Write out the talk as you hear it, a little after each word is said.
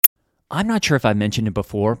I'm not sure if I mentioned it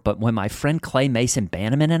before, but when my friend Clay Mason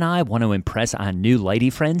Bannerman and I want to impress our new lady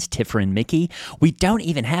friends, Tiffer and Mickey, we don't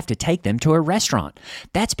even have to take them to a restaurant.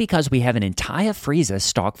 That's because we have an entire freezer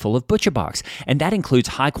stocked full of ButcherBox, and that includes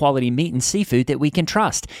high-quality meat and seafood that we can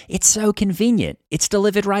trust. It's so convenient. It's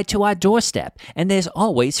delivered right to our doorstep, and there's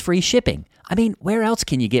always free shipping. I mean, where else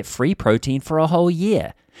can you get free protein for a whole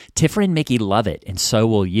year? Tiffer and Mickey love it, and so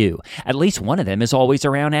will you. At least one of them is always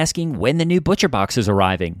around asking when the new ButcherBox is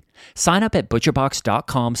arriving. Sign up at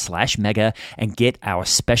butcherbox.com/mega and get our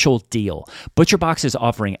special deal. ButcherBox is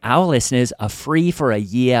offering our listeners a free for a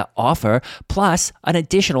year offer plus an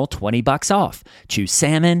additional $20 off. Choose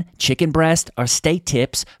salmon, chicken breast, or steak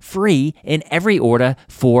tips free in every order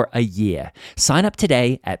for a year. Sign up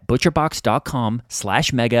today at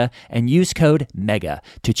butcherbox.com/mega and use code MEGA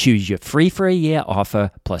to choose your free for a year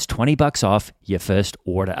offer plus $20 off your first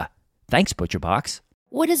order. Thanks, ButcherBox.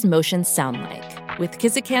 What does motion sound like? With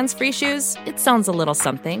Kizikans free shoes, it sounds a little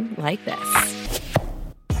something like this.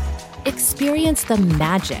 Experience the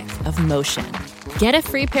magic of motion. Get a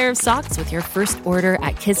free pair of socks with your first order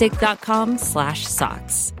at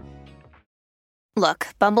kizik.com/socks. Look,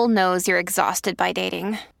 Bumble knows you're exhausted by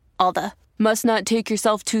dating. All the must not take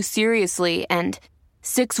yourself too seriously and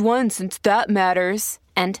 6'1" since that matters.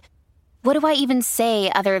 And what do I even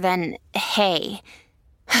say other than hey?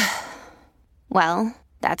 Well,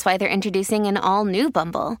 that's why they're introducing an all-new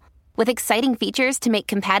Bumble with exciting features to make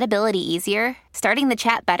compatibility easier, starting the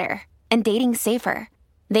chat better, and dating safer.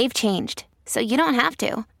 They've changed, so you don't have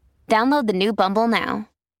to. Download the new Bumble now.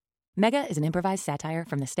 Mega is an improvised satire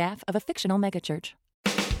from the staff of a fictional megachurch.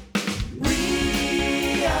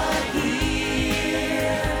 We are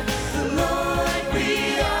here, the Lord,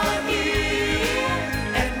 we are here,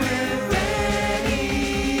 and we're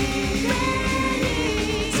ready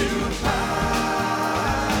to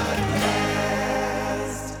podcast.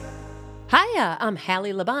 Hiya, I'm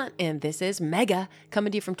Hallie Labont, and this is Mega,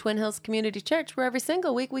 coming to you from Twin Hills Community Church, where every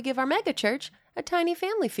single week we give our mega church a tiny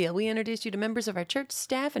family feel. We introduce you to members of our church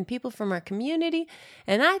staff and people from our community,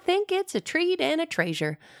 and I think it's a treat and a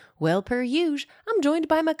treasure. Well, per usual, I'm joined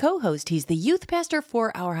by my co-host. He's the youth pastor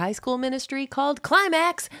for our high school ministry called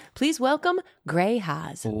Climax. Please welcome Gray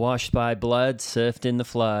Haas. Washed by blood, surfed in the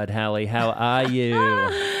flood. Hallie, how are you?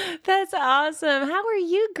 That's awesome. How are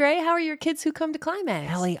you, Gray? How are your kids who come to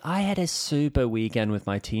Climax? Hallie, I had a super weekend with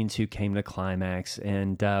my teens who came to Climax,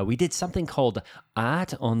 and we did something called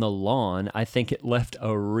Art on the Lawn. I think it left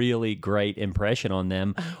a really great impression on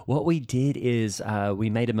them. What we did is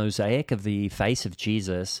we made a mosaic of the face of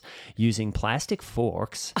Jesus using plastic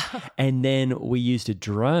forks, and then we used a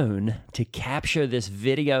drone to capture this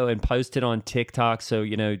video and post it on TikTok so,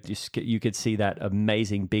 you could see that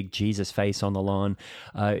amazing big Jesus face on the lawn.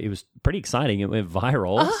 It was pretty exciting. It went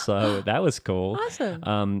viral, so that was cool.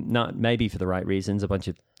 Awesome. Not maybe for the right reasons. A bunch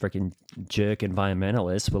of freaking jerk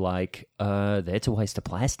environmentalists were like, that's a waste of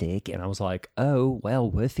plastic. And I was like, oh,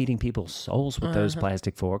 well, we're feeding people's souls with those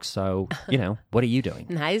plastic forks. So, what are you doing?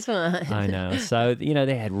 Nice one. I know. So,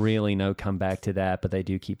 they had really no comeback to that, but they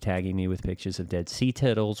do keep tagging me with pictures of dead sea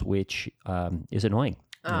turtles, which is annoying.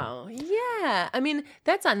 Oh, yeah. I mean,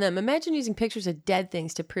 that's on them. Imagine using pictures of dead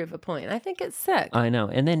things to prove a point. I think it's sick. I know.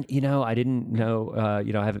 And then, I didn't know, I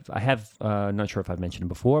have not sure if I've mentioned him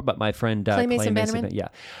before, but my friend Clay Mason Bannerman? Yeah.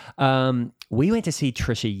 We went to see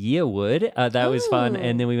Trisha Yearwood. That was fun.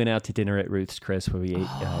 And then we went out to dinner at Ruth's Chris where we each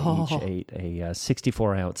ate a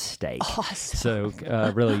 64-ounce steak. Awesome. So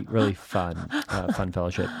really, really fun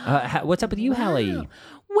fellowship. What's up with you, Hallie?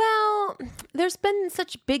 Well, there's been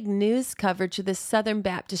such big news coverage of this Southern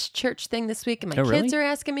Baptist Church thing this week, and my kids are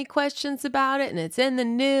asking me questions about it, and it's in the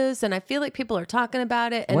news, and I feel like people are talking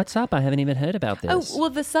about it. And what's up? I haven't even heard about this. Oh, well,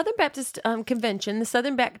 the Southern Baptist Convention, the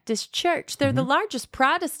Southern Baptist Church, they're the largest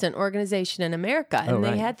Protestant organization in America, and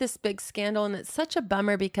they had this big scandal, and it's such a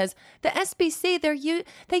bummer because the SBC,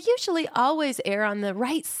 they usually always err on the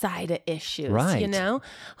right side of issues,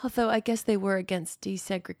 Although I guess they were against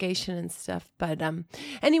desegregation and stuff, but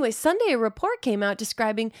anyway, Sunday a report came out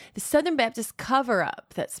describing the Southern Baptist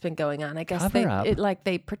cover-up that's been going on. I guess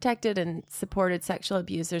they protected and supported sexual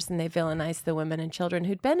abusers, and they villainized the women and children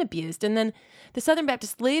who'd been abused. And then the Southern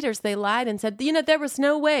Baptist leaders, they lied and said, there was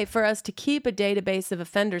no way for us to keep a database of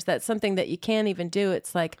offenders. That's something that you can't even do.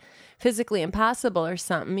 It's like physically impossible or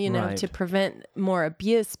something, to prevent more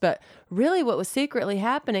abuse. But really what was secretly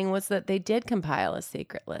happening was that they did compile a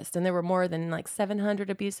secret list, and there were more than like 700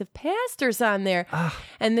 abusive pastors on there.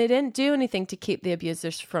 And they didn't do anything to keep the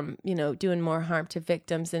abusers from, doing more harm to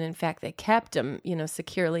victims. And in fact, they kept them,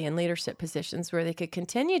 securely in leadership positions where they could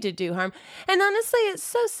continue to do harm. And honestly, it's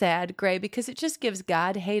so sad, Gray, because it just gives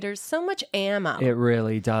God haters so much ammo. It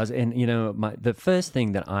really does. And, the first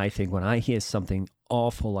thing that I think when I hear something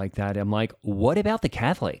awful like that, I'm like, what about the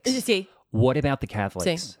Catholics? See? What about the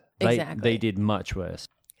Catholics? See? Exactly. They did much worse.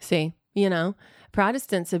 See,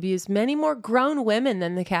 Protestants abuse many more grown women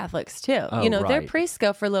than the Catholics too. Their Right. priests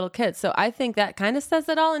go for little kids. So I think that kind of says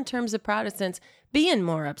it all in terms of Protestants being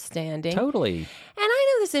more upstanding. Totally. And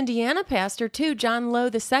I know this Indiana pastor too, John Lowe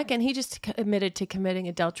II, he just admitted to committing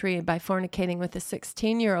adultery by fornicating with a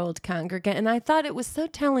 16-year-old congregant. And I thought it was so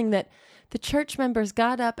telling that the church members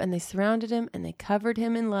got up and they surrounded him and they covered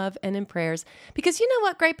him in love and in prayers. Because you know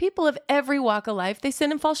what, great people of every walk of life, they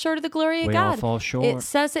sin and fall short of the glory of We God. all fall short. It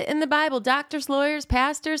says it in the Bible. Doctors, lawyers,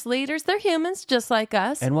 pastors, leaders, they're humans just like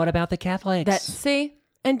us. And what about the Catholics?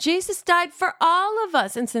 And Jesus died for all of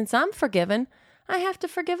us. And since I'm forgiven, I have to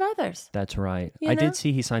forgive others. That's right. You I know? did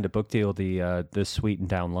see he signed a book deal, the Sweet and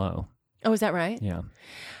Down Low. Oh, is that right? Yeah.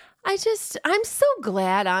 I'm so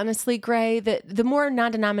glad, honestly, Gray, that the more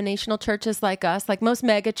non-denominational churches like us, like most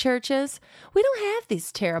mega churches, we don't have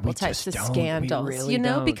these terrible We types just of don't. scandals, We really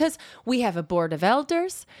don't. because we have a board of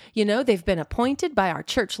elders, they've been appointed by our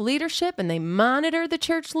church leadership and they monitor the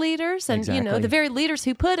church leaders and, Exactly. the very leaders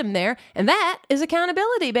who put them there. And that is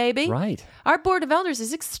accountability, baby. Right. Our board of elders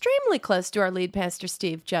is extremely close to our lead pastor,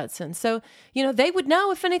 Steve Judson. So, they would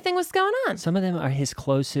know if anything was going on. Some of them are his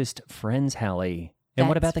closest friends, Hallie. And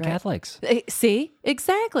what about That's the right. Catholics? See?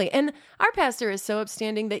 Exactly. And our pastor is so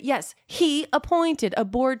upstanding that, yes, he appointed a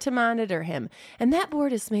board to monitor him. And that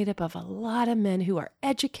board is made up of a lot of men who are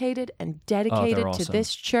educated and dedicated to awesome.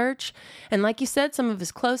 this church. And like you said, some of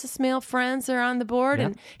his closest male friends are on the board. Yep.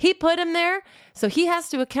 And he put him there, so he has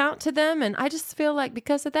to account to them. And I just feel like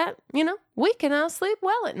because of that, we can all sleep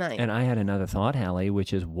well at night. And I had another thought, Hallie,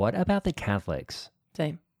 which is what about the Catholics?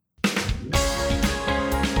 Same.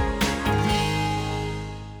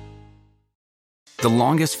 The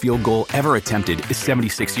longest field goal ever attempted is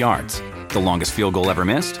 76 yards. The longest field goal ever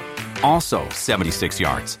missed? Also 76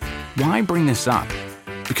 yards. Why bring this up?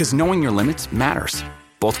 Because knowing your limits matters,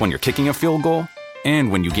 both when you're kicking a field goal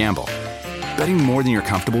and when you gamble. Betting more than you're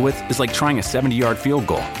comfortable with is like trying a 70-yard field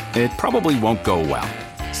goal. It probably won't go well.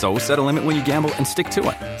 So set a limit when you gamble and stick to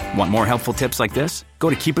it. Want more helpful tips like this?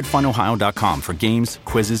 Go to keepitfunohio.com for games,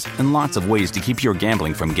 quizzes, and lots of ways to keep your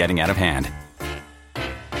gambling from getting out of hand.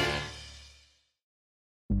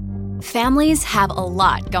 Families have a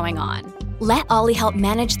lot going on. Let Ollie help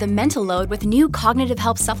manage the mental load with new cognitive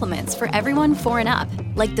help supplements for everyone 4 and up,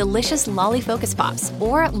 like delicious Lolly Focus Pops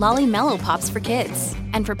or Lolly Mellow Pops for kids.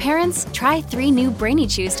 And for parents, try 3 new Brainy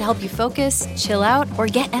Chews to help you focus, chill out, or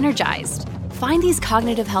get energized. Find these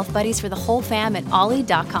cognitive health buddies for the whole fam at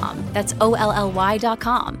ollie.com. That's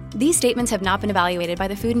OLLY.com. These statements have not been evaluated by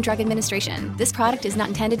the Food and Drug Administration. This product is not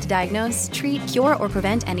intended to diagnose, treat, cure, or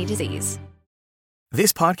prevent any disease.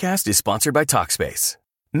 This podcast is sponsored by Talkspace.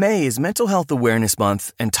 May is Mental Health Awareness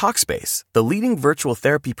Month, and Talkspace, the leading virtual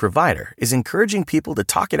therapy provider, is encouraging people to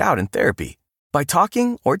talk it out in therapy. By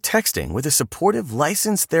talking or texting with a supportive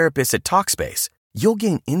licensed therapist at Talkspace, you'll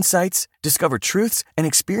gain insights, discover truths, and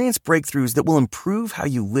experience breakthroughs that will improve how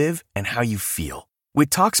you live and how you feel. With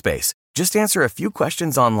Talkspace, just answer a few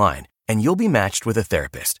questions online, and you'll be matched with a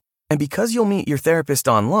therapist. And because you'll meet your therapist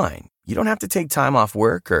online, you don't have to take time off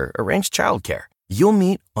work or arrange childcare. You'll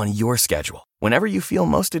meet on your schedule, whenever you feel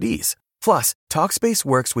most at ease. Plus, Talkspace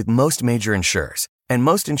works with most major insurers, and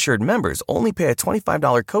most insured members only pay a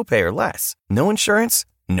 $25 copay or less. No insurance?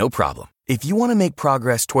 No problem. If you want to make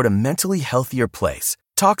progress toward a mentally healthier place,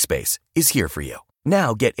 Talkspace is here for you.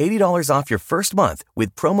 Now get $80 off your first month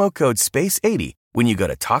with promo code SPACE80 when you go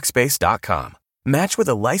to Talkspace.com. Match with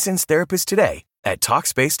a licensed therapist today at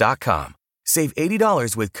Talkspace.com. Save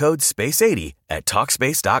 $80 with code SPACE80 at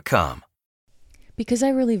Talkspace.com. Because I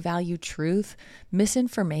really value truth,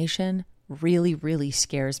 misinformation really, really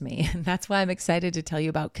scares me. And that's why I'm excited to tell you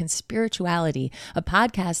about Conspirituality, a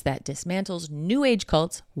podcast that dismantles New Age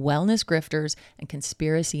cults, wellness grifters, and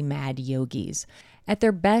conspiracy mad yogis. At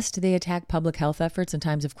their best, they attack public health efforts in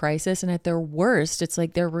times of crisis, and at their worst, it's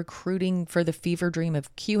like they're recruiting for the fever dream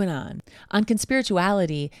of QAnon. On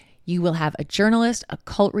Conspirituality, you will have a journalist, a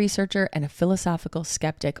cult researcher, and a philosophical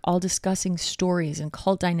skeptic all discussing stories and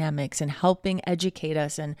cult dynamics and helping educate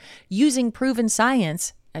us and using proven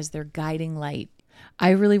science as their guiding light. I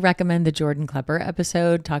really recommend the Jordan Klepper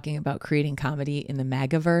episode talking about creating comedy in the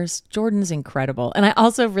MAGAverse. Jordan's incredible. And I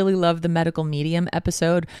also really love the medical medium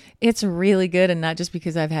episode. It's really good, and not just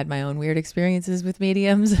because I've had my own weird experiences with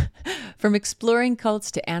mediums. From exploring cults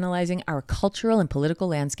to analyzing our cultural and political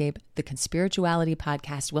landscape, the Conspirituality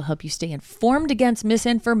podcast will help you stay informed against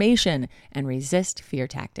misinformation and resist fear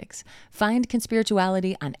tactics. Find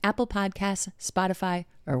Conspirituality on Apple Podcasts, Spotify,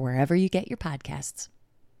 or wherever you get your podcasts.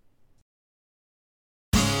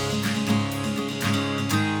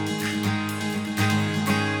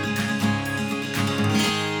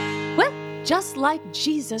 Just like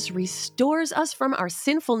Jesus restores us from our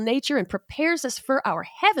sinful nature and prepares us for our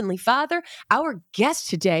Heavenly Father, our guest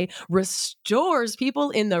today restores people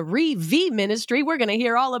in the Re-V ministry. We're going to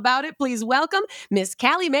hear all about it. Please welcome Miss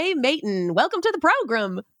Callie Mae Mayton. Welcome to the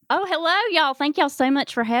program. Oh, hello, y'all. Thank y'all so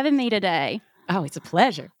much for having me today. Oh, it's a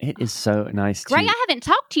pleasure. It is so nice Great. I haven't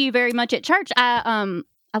talked to you very much at church.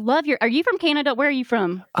 I love are you from Canada? Where are you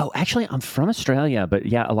from? Oh, actually, I'm from Australia, but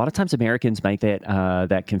yeah, a lot of times Americans make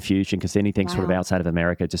that confusion because anything sort of outside of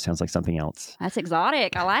America just sounds like something else. That's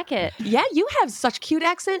exotic. I like it. Yeah, you have such cute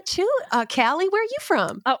accent too. Callie, where are you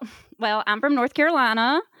from? Oh, well, I'm from North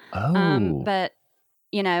Carolina. Oh. But,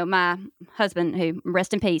 you know, my husband, who,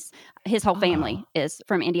 rest in peace, his whole family is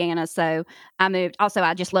from Indiana. So I moved. Also,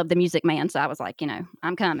 I just love the Music Man. So I was like,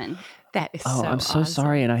 I'm coming. That is I'm so awesome.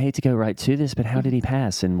 sorry, and I hate to go right to this, but how did he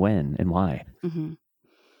pass, and when, and why? Mm-hmm.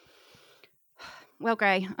 Well,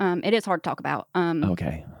 Gray, it is hard to talk about.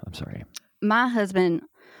 Okay, I'm sorry. My husband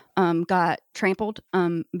got trampled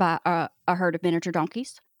by a herd of miniature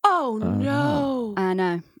donkeys. Oh, no. I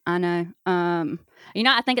know.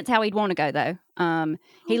 I think it's how he'd want to go, though.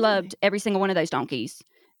 He loved every single one of those donkeys,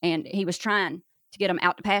 and he was trying to get them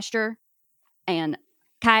out to pasture, and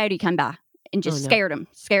coyote come by and just scared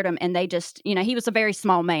him, and they just, he was a very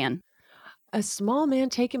small man. A small man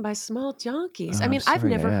taken by small donkeys. Oh, I mean, I'm I've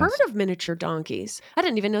sorry to never heard ask. of miniature donkeys. I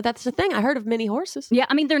didn't even know that's a thing. I heard of mini horses. Yeah,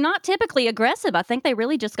 I mean, they're not typically aggressive. I think they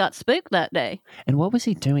really just got spooked that day. And what was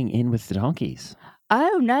he doing in with the donkeys?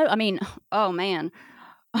 Oh, no. I mean, oh, man.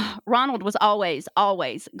 Ronald was always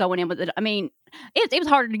going in with it. I mean, it was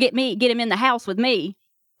harder to get him in the house with me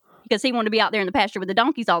because he wanted to be out there in the pasture with the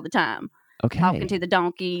donkeys all the time. Okay. Talking to the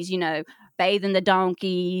donkeys, bathing the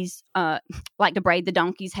donkeys, like to braid the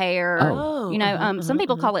donkey's hair. Oh. Some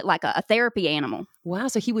people call it like a therapy animal. Wow,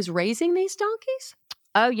 so he was raising these donkeys?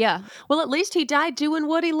 Oh, yeah. Well, at least he died doing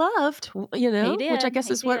what he loved, He did. which I guess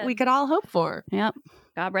He is what did. we could all hope for. Yep.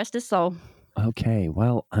 God rest his soul. Okay,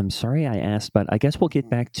 well, I'm sorry I asked, but I guess we'll get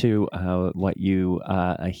back to what you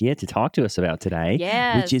are here to talk to us about today,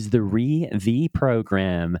 Yes. which is the Re-V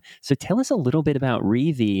program. So tell us a little bit about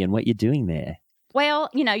Re-V and what you're doing there. Well,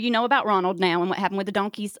 you know about Ronald now and what happened with the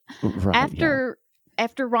donkeys. Right,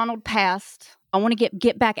 After Ronald passed, I want to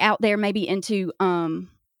get back out there, maybe into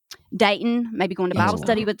Dayton, maybe going to Bible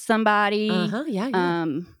study with somebody. Yeah.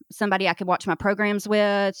 Somebody I could watch my programs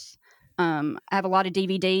with. I have a lot of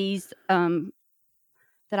DVDs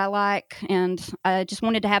that I like, and I just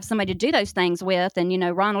wanted to have somebody to do those things with.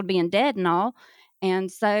 And Ronald being dead and all,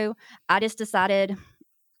 and so I just decided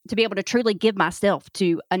to be able to truly give myself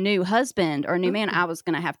to a new husband or a new man, I was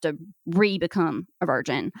going to have to become a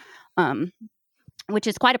virgin, which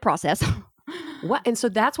is quite a process. What? And so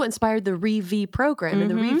that's what inspired the Re-V program. And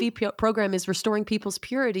the Re-V program is restoring people's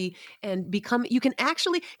purity and can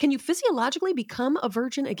you physiologically become a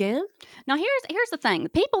virgin again? Now, here's the thing.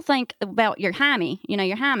 People think about your hymen,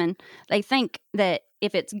 your hymen. They think that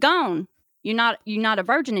if it's gone, you're not a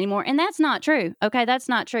virgin anymore. And that's not true. Okay, that's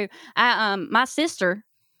not true. My sister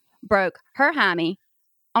broke her hymen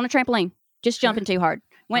on a trampoline, just jumping too hard.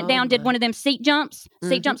 Went down, did one of them seat jumps.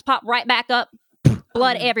 Seat jumps, popped right back up.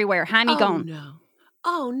 Blood everywhere. Hymen gone. No.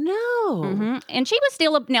 Oh no! Mm-hmm. And she was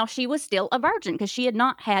still a virgin because she had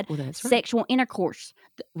not had sexual intercourse,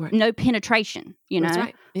 no penetration. That's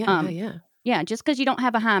right. Yeah. Yeah. Just because you don't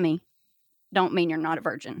have a hymen, don't mean you're not a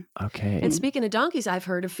virgin. Okay. And speaking of donkeys, I've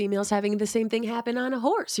heard of females having the same thing happen on a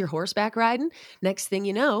horse. You're horseback riding. Next thing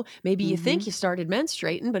you know, maybe you think you started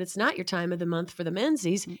menstruating, but it's not your time of the month for the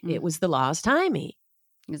menses. It was the lost hymen.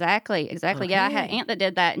 Exactly. Okay. Yeah, I had an aunt that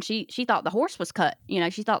did that, and she thought the horse was cut.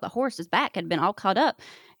 She thought the horse's back had been all cut up,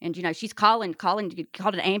 and she's calling, called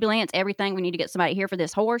an ambulance, everything. We need to get somebody here for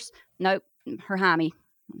this horse. Nope, her hymen.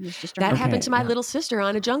 That happened to my little sister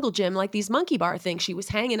on a jungle gym, like these monkey bar things. She was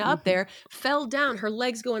hanging up there, fell down, her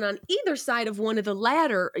legs going on either side of one of the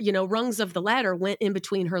ladder, rungs of the ladder went in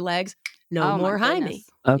between her legs. No more hymen.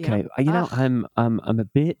 Okay, I'm a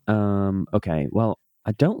bit okay. Well,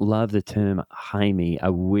 I don't love the term hymen. I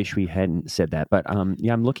wish we hadn't said that, but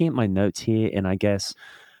I'm looking at my notes here, and I guess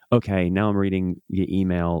Okay, now I'm reading your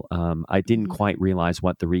email. I didn't quite realize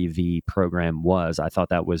what the Re-V program was. I thought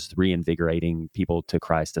that was reinvigorating people to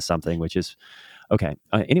Christ to something, which is okay.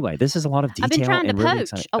 Anyway, this is a lot of detail. I've been trying to and really coach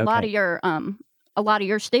exciting. a lot of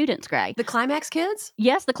your students, Gray. The Climax kids?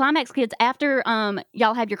 Yes, the Climax kids. After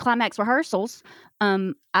y'all have your Climax rehearsals,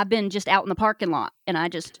 I've been just out in the parking lot, and I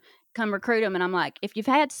just come recruit them, and I'm like, if you've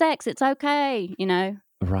had sex, it's okay, you know.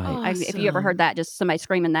 Right. If you ever heard that, just somebody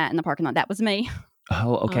screaming that in the parking lot, that was me.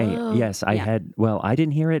 Oh, okay. Yes, I had. Well, I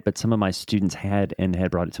didn't hear it, but some of my students had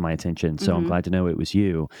brought it to my attention. So I'm glad to know it was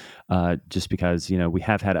you. Just because we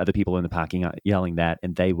have had other people in the parking lot yelling that,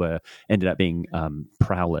 and they ended up being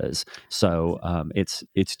prowlers. So it's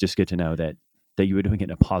just good to know that you were doing it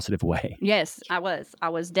in a positive way. Yes, I was. I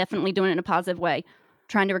was definitely doing it in a positive way,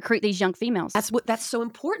 trying to recruit these young females. That's so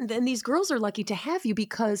important. And these girls are lucky to have you,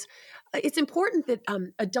 because it's important that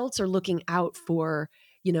adults are looking out for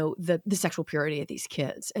the sexual purity of these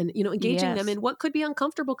kids, and engaging them in what could be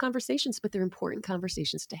uncomfortable conversations, but they're important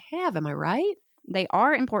conversations to have. Am I right? They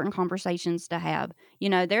are important conversations to have.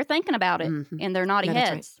 They're thinking about it in their naughty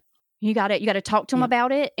heads. Right. You got to talk to them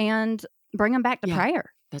about it and bring them back to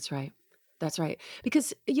prayer. That's right. That's right.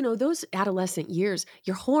 Because, those adolescent years,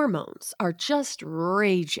 your hormones are just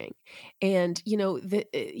raging. And,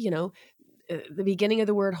 the beginning of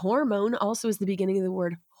the word hormone also is the beginning of the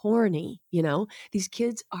word horny. These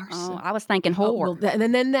kids are I was thinking whore.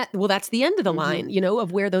 That's the end of the line,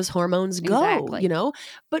 of where those hormones go, Exactly.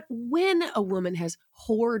 But when a woman has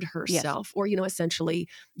whored herself or, essentially,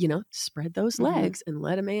 spread those legs and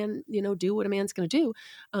let a man, do what a man's going to do,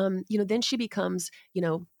 then she becomes,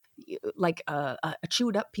 like a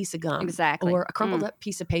chewed up piece of gum, exactly, or a crumpled up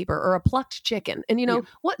piece of paper, or a plucked chicken. And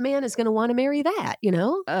what man is going to want to marry that?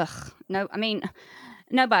 Ugh, no. I mean,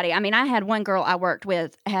 nobody. I mean, I had one girl I worked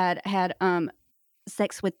with had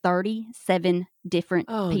sex with 37 different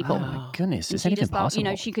people. Oh my goodness, is she that just even possible?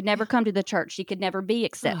 thought, she could never come to the church. She could never be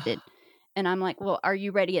accepted. And I'm like, well, are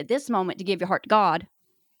you ready at this moment to give your heart to God,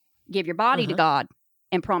 give your body to God,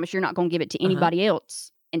 and promise you're not going to give it to anybody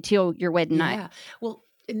else until your wedding night? Well,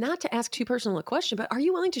 not to ask too personal a question, but are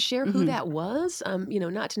you willing to share who that was?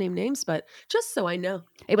 Not to name names, but just so I know.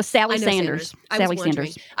 It was Sally Sanders. Sally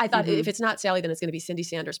Sanders. I thought if it's not Sally, then it's going to be Cindy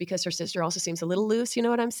Sanders, because her sister also seems a little loose. You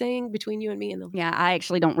know what I'm saying? Between you and me. Yeah, I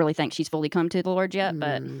actually don't really think she's fully come to the Lord yet.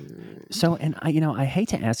 But so, and I hate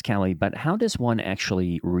to ask Callie, but how does one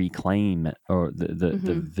actually reclaim or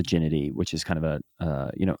the virginity, which is kind of a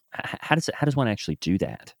how does one actually do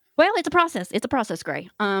that? Well, it's a process. It's a process, Gray.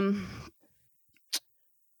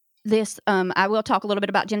 I will talk a little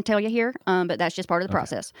bit about genitalia here, but that's just part of the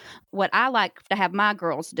process. What I like to have my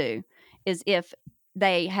girls do is, if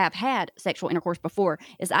they have had sexual intercourse before,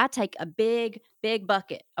 is I take a big, big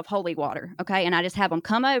bucket of holy water, okay? And I just have them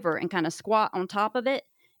come over and kind of squat on top of it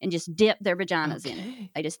and just dip their vaginas in it.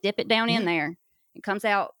 They just dip it down in there. It comes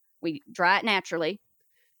out. We dry it naturally.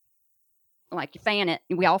 Like you fan it.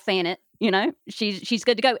 We all fan it. She's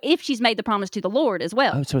good to go if she's made the promise to the Lord as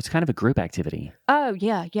well. Oh, so it's kind of a group activity. Oh,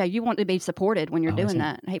 yeah. You want to be supported when you're doing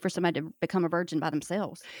that. I hate for somebody to become a virgin by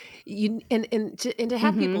themselves. And to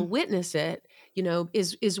have people witness it,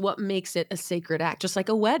 is what makes it a sacred act. Just like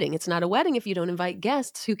a wedding. It's not a wedding if you don't invite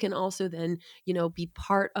guests who can also then, be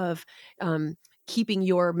part of keeping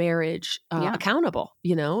your marriage accountable,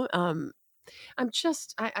 I'm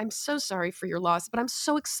so sorry for your loss, but I'm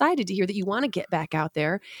so excited to hear that you want to get back out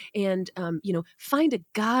there and, find a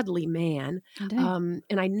godly man. And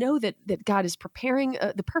I know that God is preparing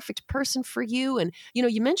the perfect person for you. And,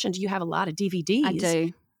 you mentioned you have a lot of DVDs. I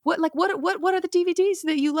do. What are the DVDs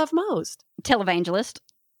that you love most? Televangelist.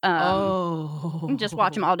 Just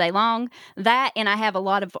watch them all day long. That, and I have a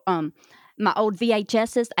lot of, my old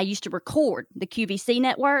VHSs. I used to record the QVC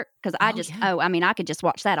network because I could just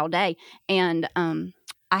watch that all day. And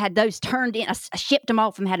I had those turned in. I shipped them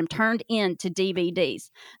off and had them turned into DVDs.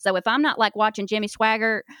 So if I'm not like watching Jimmy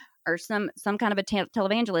Swaggart or some kind of a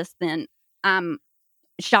televangelist, then I'm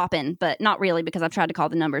shopping, but not really, because I've tried to call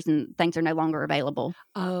the numbers and things are no longer available.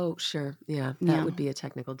 Oh, sure. Yeah. That would be a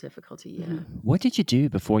technical difficulty. Yeah. What did you do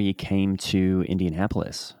before you came to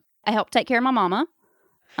Indianapolis? I helped take care of my mama.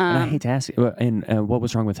 And I hate to ask, and what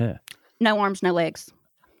was wrong with her? No arms, no legs.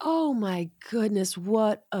 Oh my goodness,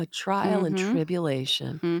 what a trial and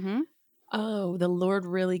tribulation. Oh, the Lord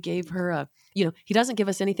really gave her he doesn't give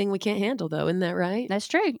us anything we can't handle, though. Isn't that right? That's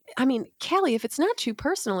true. I mean, Callie, if it's not too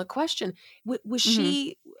personal a question, was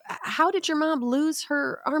she, how did your mom lose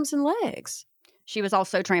her arms and legs? She was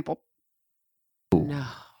also trampled. No.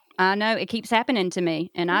 I know, it keeps happening to me,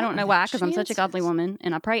 and I don't know why, because I'm such a godly woman,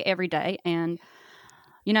 and I pray every day, and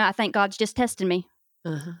I think God's just testing me.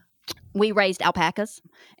 we raised alpacas,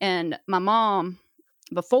 and my mom,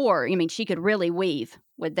 before, she could really weave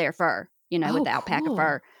with their fur, with the alpaca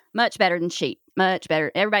fur. Much better than sheep. Much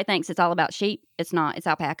better. Everybody thinks it's all about sheep. It's not. It's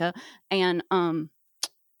alpaca. And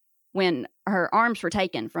when her arms were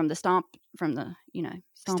taken from the stomping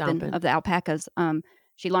of the alpacas,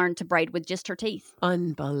 she learned to braid with just her teeth.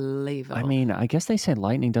 Unbelievable. I mean, I guess they say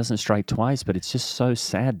lightning doesn't strike twice, but it's just so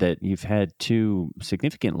sad that you've had 2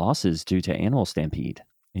 significant losses due to animal stampede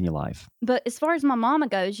in your life. But as far as my mama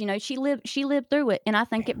goes, she lived through it, and I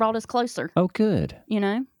think it brought us closer. Oh, good.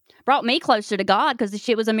 Brought me closer to God, because the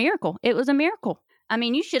shit was a miracle. It was a miracle. I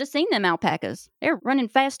mean, you should have seen them alpacas. They're running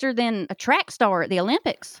faster than a track star at the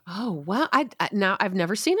Olympics. Oh, wow. Now, I've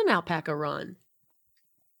never seen an alpaca run.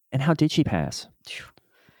 And how did she pass?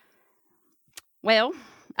 Well,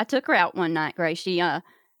 I took her out one night, Grace. She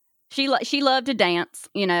loved to dance,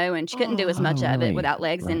 and she couldn't do as much of it without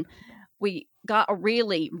legs. Right. And we got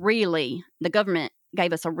the government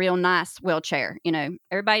gave us a real nice wheelchair.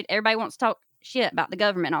 Everybody wants to talk shit about the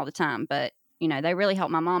government all the time, but they really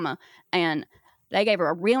helped my mama, and they gave her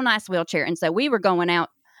a real nice wheelchair. And so we were going out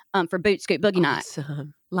for boot scoot boogie night.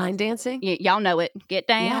 Line dancing? Y'all know it. Get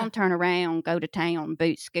down, turn around, go to town,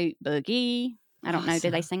 boot scoot boogie. I don't know. Do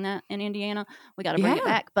they sing that in Indiana? We got to bring it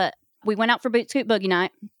back. But we went out for boot scoot boogie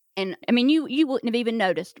night. And I mean, you wouldn't have even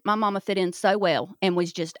noticed. My mama fit in so well and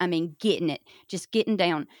was just, getting it, just getting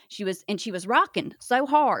down. She was rocking so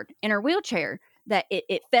hard in her wheelchair that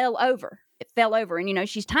it fell over. It fell over. And,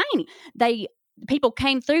 she's tiny. People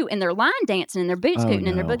came through and they're line dancing and they're boot scooting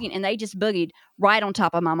and they're boogieing, and they just boogied right on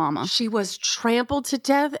top of my mama. She was trampled to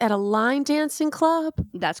death at a line dancing club?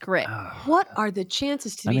 That's correct. What are the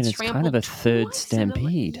chances to be trampled? It's kind of a third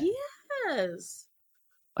stampede. Yes.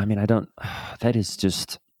 I mean, that is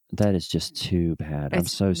just too bad. I'm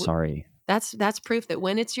so sorry. That's proof that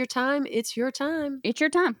when it's your time, it's your time. It's your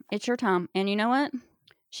time. It's your time. And you know what?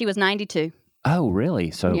 She was 92. Oh,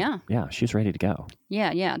 really? So, yeah, she's ready to go.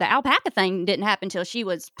 Yeah. The alpaca thing didn't happen until she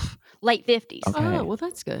was late 50s. Okay. Oh, well,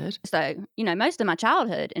 that's good. So, most of my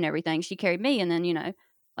childhood and everything, she carried me. And then,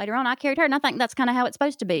 later on, I carried her. And I think that's kind of how it's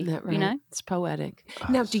supposed to be, right? It's poetic.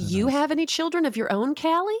 Now, do you have any children of your own,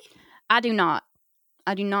 Callie? I do not.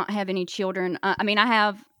 I do not have any children. I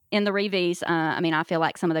have in the Reeves. I feel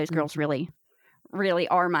like some of those girls really, really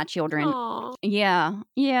are my children. Aww.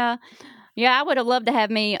 Yeah. I would have loved to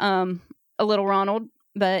have me a little Ronald,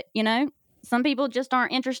 but some people just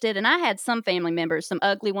aren't interested. And I had some family members, some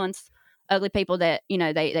ugly people that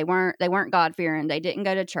they weren't God fearing. They didn't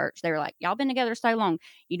go to church. They were like, y'all been together so long,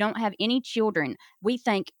 you don't have any children. We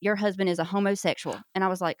think your husband is a homosexual. And I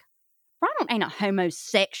was like, Ronald ain't a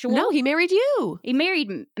homosexual. No, he married you. He married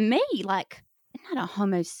me. Like, not a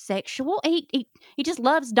homosexual. He just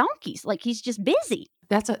loves donkeys. Like, he's just busy.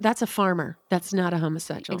 That's a farmer. That's not a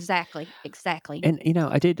homosexual. Exactly. And,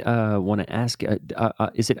 I did want to ask,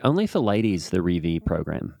 is it only for ladies, the Reeve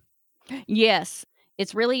program? Yes.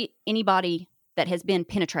 It's really anybody that has been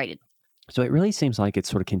penetrated. So it really seems like it's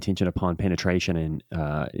sort of contingent upon penetration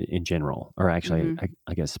in general, or actually,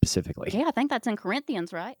 I guess specifically. Yeah, I think that's in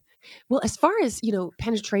Corinthians, right? Well, as far as,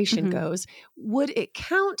 penetration goes, would it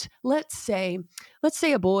count? Let's say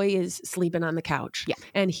a boy is sleeping on the couch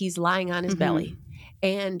and he's lying on his belly,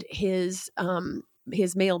 and his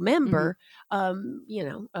male member,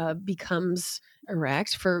 becomes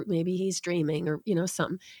erect for maybe he's dreaming or,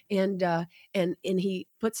 something. And he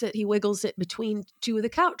wiggles it between 2 of the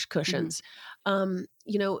couch cushions.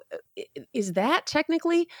 Is that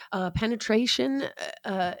technically penetration,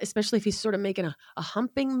 especially if he's sort of making a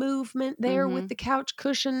humping movement there with the couch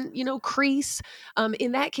cushion, crease?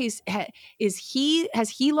 In that case, has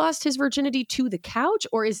he lost his virginity to the couch,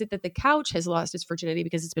 or is it that the couch has lost its virginity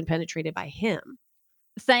because it's been penetrated by him?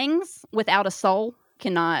 Things without a soul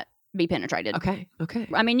cannot be penetrated. Okay.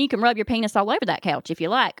 I mean, you can rub your penis all over that couch if you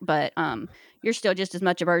like, but you're still just as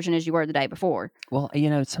much a virgin as you were the day before. Well,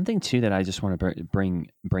 something too that I just want to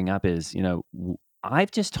bring up is,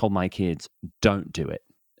 I've just told my kids, don't do it.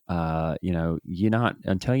 You're not,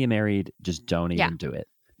 until you're married, just don't even do it.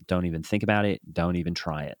 Don't even think about it. Don't even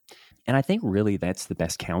try it. And I think really that's the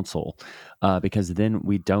best counsel, because then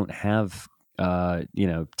we don't have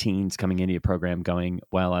teens coming into your program going,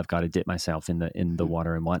 well, I've got to dip myself in the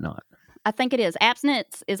water and whatnot. I think it is.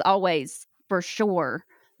 Abstinence is always for sure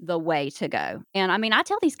the way to go. And I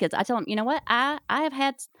tell these kids, you know what? I've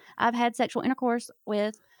had sexual intercourse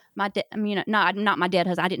with my dad. Not my dead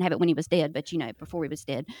husband. I didn't have it when he was dead, but before he was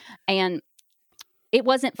dead, and it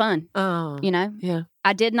wasn't fun. Oh, yeah.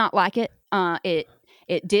 I did not like it.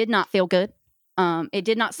 It did not feel good. It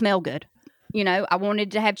did not smell good. I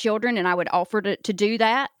wanted to have children, and I would offer to do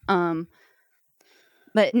that.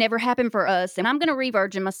 but it never happened for us. And I'm going to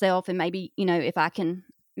re-virgin myself, and maybe, if I can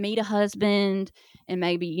meet a husband and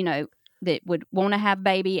maybe, that would want to have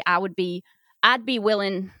baby, I'd be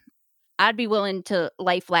willing to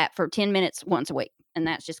lay flat for 10 minutes once a week. And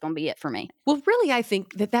that's just going to be it for me. Well, really, I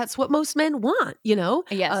think that that's what most men want,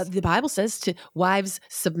 Yes. The Bible says to wives,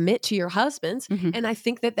 submit to your husbands. Mhm. And I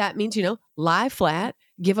think that means, lie flat,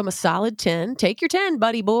 give them a solid 10, take your 10,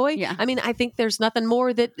 buddy boy. Yeah. I mean, I think there's nothing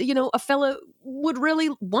more that, a fella would really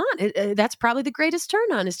want. That's probably the greatest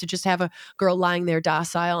turn on, is to just have a girl lying there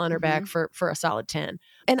docile on her back for a solid 10.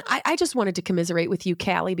 And I just wanted to commiserate with you,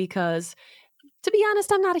 Callie, because to be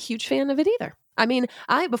honest, I'm not a huge fan of it either. I mean,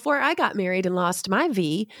 before I got married and lost my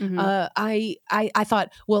V, I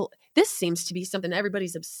thought, well, this seems to be something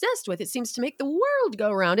everybody's obsessed with. It seems to make the world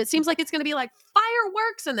go round. It seems like it's going to be like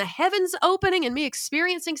fireworks and the heavens opening and me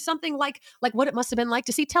experiencing something like what it must have been like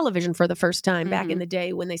to see television for the first time back in the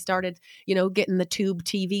day when they started, getting the tube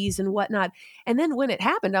TVs and whatnot. And then when it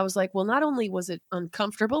happened, I was like, well, not only was it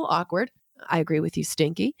uncomfortable, awkward, I agree with you,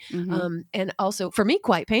 stinky. And also for me,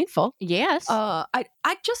 quite painful. Yes.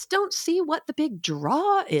 I just don't see what the big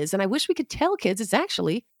draw is. And I wish we could tell kids it's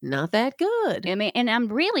actually not that good. I mean, and I'm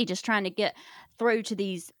really just trying to get through to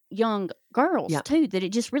these young girls Yeah. too, that it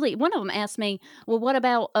just really, one of them asked me, well, what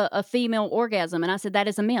about a female orgasm? And I said, that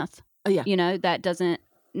is a myth. Yeah. That doesn't,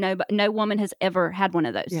 no woman has ever had one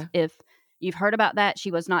of those. Yeah. If you've heard about that, she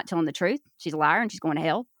was not telling the truth. She's a liar and she's going to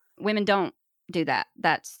hell. Women don't do that.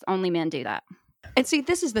 That's only men do that. And see,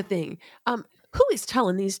 this is the thing. Who is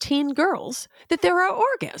telling these teen girls that there are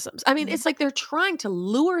orgasms? I mean, it's like they're trying to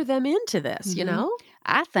lure them into this,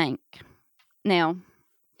 I think. Now,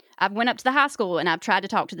 I've went up to the high school and I've tried to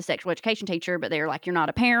talk to the sexual education teacher, but they're like, you're not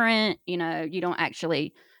a parent. You don't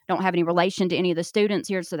have any relation to any of the students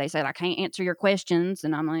here. So they say, I can't answer your questions.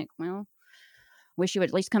 And I'm like, well, wish you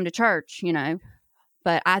would at least come to church,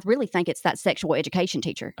 But I really think it's that sexual education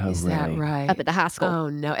teacher. Oh, Is really? that right? Up at the high school. Oh,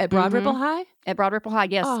 no. At Broad Ripple High? At Broad Ripple High,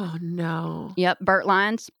 yes. Oh, no. Yep, Bert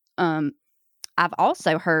Lyons. I've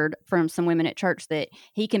also heard from some women at church that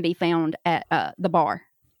he can be found at the bar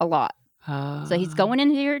a lot. So he's going in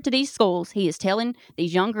here to these schools. He is telling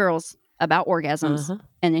these young girls about orgasms,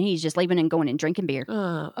 and then he's just leaving and going and drinking beer.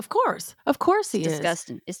 Of course he is.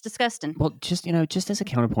 Disgusting. It's disgusting. Well, just as a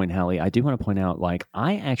counterpoint, Hallie, I do want to point out,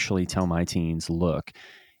 I actually tell my teens, look,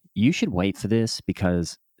 you should wait for this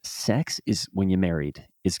because sex is, when you're married,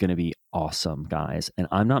 is going to be awesome, guys. And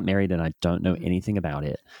I'm not married and I don't know anything about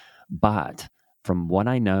it. But from what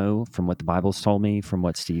I know, from what the Bible's told me, from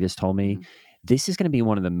what Steve has told me, this is going to be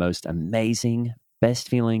one of the most amazing, best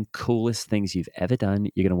feeling, coolest things you've ever done.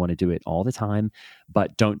 You're going to want to do it all the time,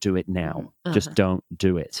 but don't do it now. Just don't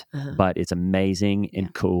do it. But it's amazing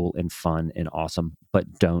and cool and fun and awesome,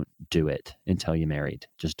 but don't do it until you're married.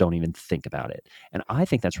 Just don't even think about it. And I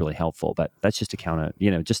think that's really helpful, but that's just a counter,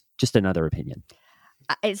 just another opinion.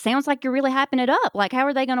 It sounds like you're really hyping it up. Like, how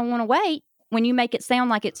are they going to want to wait when you make it sound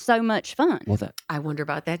like it's so much fun? Well, I wonder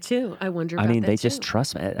about that too. They just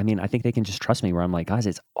trust me. I mean, I think they can just trust me where I'm like, guys,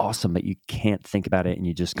 it's awesome, but you can't think about it and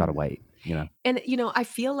you just got to wait, And, I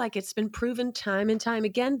feel like it's been proven time and time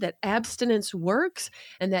again that abstinence works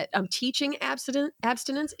and that teaching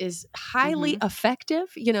abstinence is highly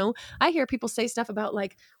effective. I hear people say stuff about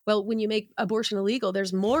well, when you make abortion illegal,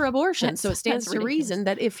 there's more abortion. So it stands to reason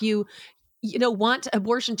that if you want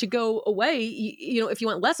abortion to go away, if you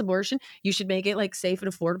want less abortion, you should make it safe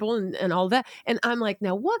and affordable and all that. And I'm like,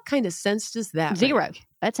 now what kind of sense does that Zero. make?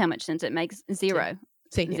 That's how much sense it makes. Zero.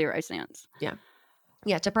 See, Zero sense. Yeah.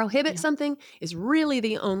 Yeah, to prohibit something is really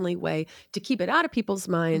the only way to keep it out of people's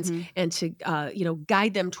minds and to,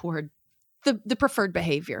 guide them toward the preferred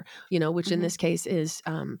behavior, which in this case is,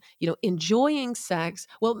 enjoying sex.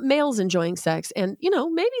 Well, males enjoying sex, and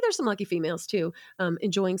maybe there's some lucky females too,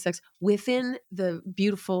 enjoying sex within the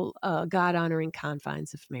beautiful, God honoring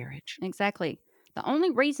confines of marriage. Exactly. The only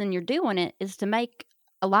reason you're doing it is to make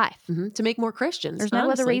a life. To make more Christians. There's no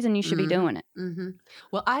honestly. other reason you should be doing it.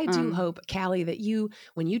 Well, I do hope, Callie, that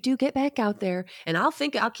when you do get back out there, and I'll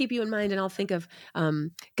keep you in mind, and I'll think of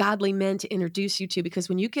godly men to introduce you to, because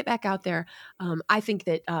when you get back out there, I think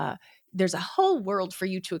that there's a whole world for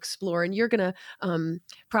you to explore, and you're going to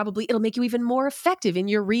it'll make you even more effective in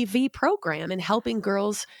your Re-V program and helping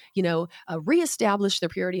girls, reestablish their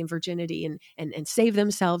purity and virginity and save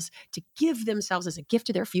themselves to give themselves as a gift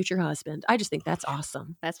to their future husband. I just think that's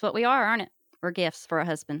awesome. That's what we are, aren't it? We're gifts for a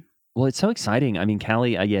husband. Well, it's so exciting. I mean,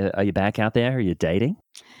 Callie, are you back out there? Are you dating?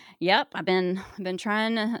 Yep. I've been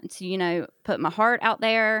trying to, put my heart out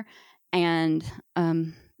there, and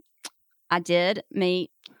I did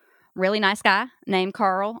meet really nice guy named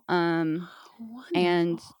Carl. And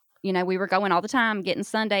you know, we were going all the time, getting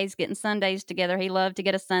sundaes together. He loved to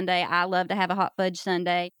get a sundae. I loved to have a hot fudge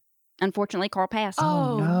sundae. Unfortunately, Carl passed.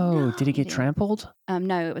 Oh, no. Did he get trampled?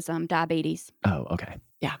 No, it was diabetes. Oh, okay.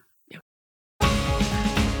 Yeah.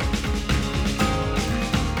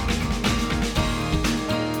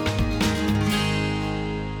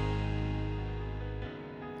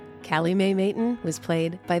 Callie Mae Mayton was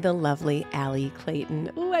played by the lovely Ali Clayton.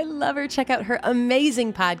 Ooh, I love her. Check out her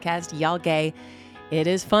amazing podcast, Y'all Gay. It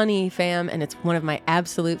is funny, fam, and it's one of my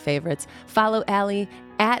absolute favorites. Follow Ali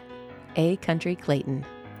at A Country Clayton.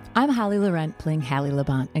 I'm Holly Laurent playing Hallie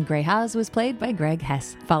Labont, and Gray Haas was played by Greg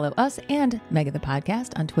Hess. Follow us and Mega the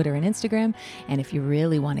Podcast on Twitter and Instagram. And if you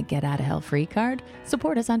really want to get out of hell free card,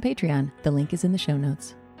 support us on Patreon. The link is in the show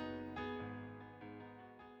notes.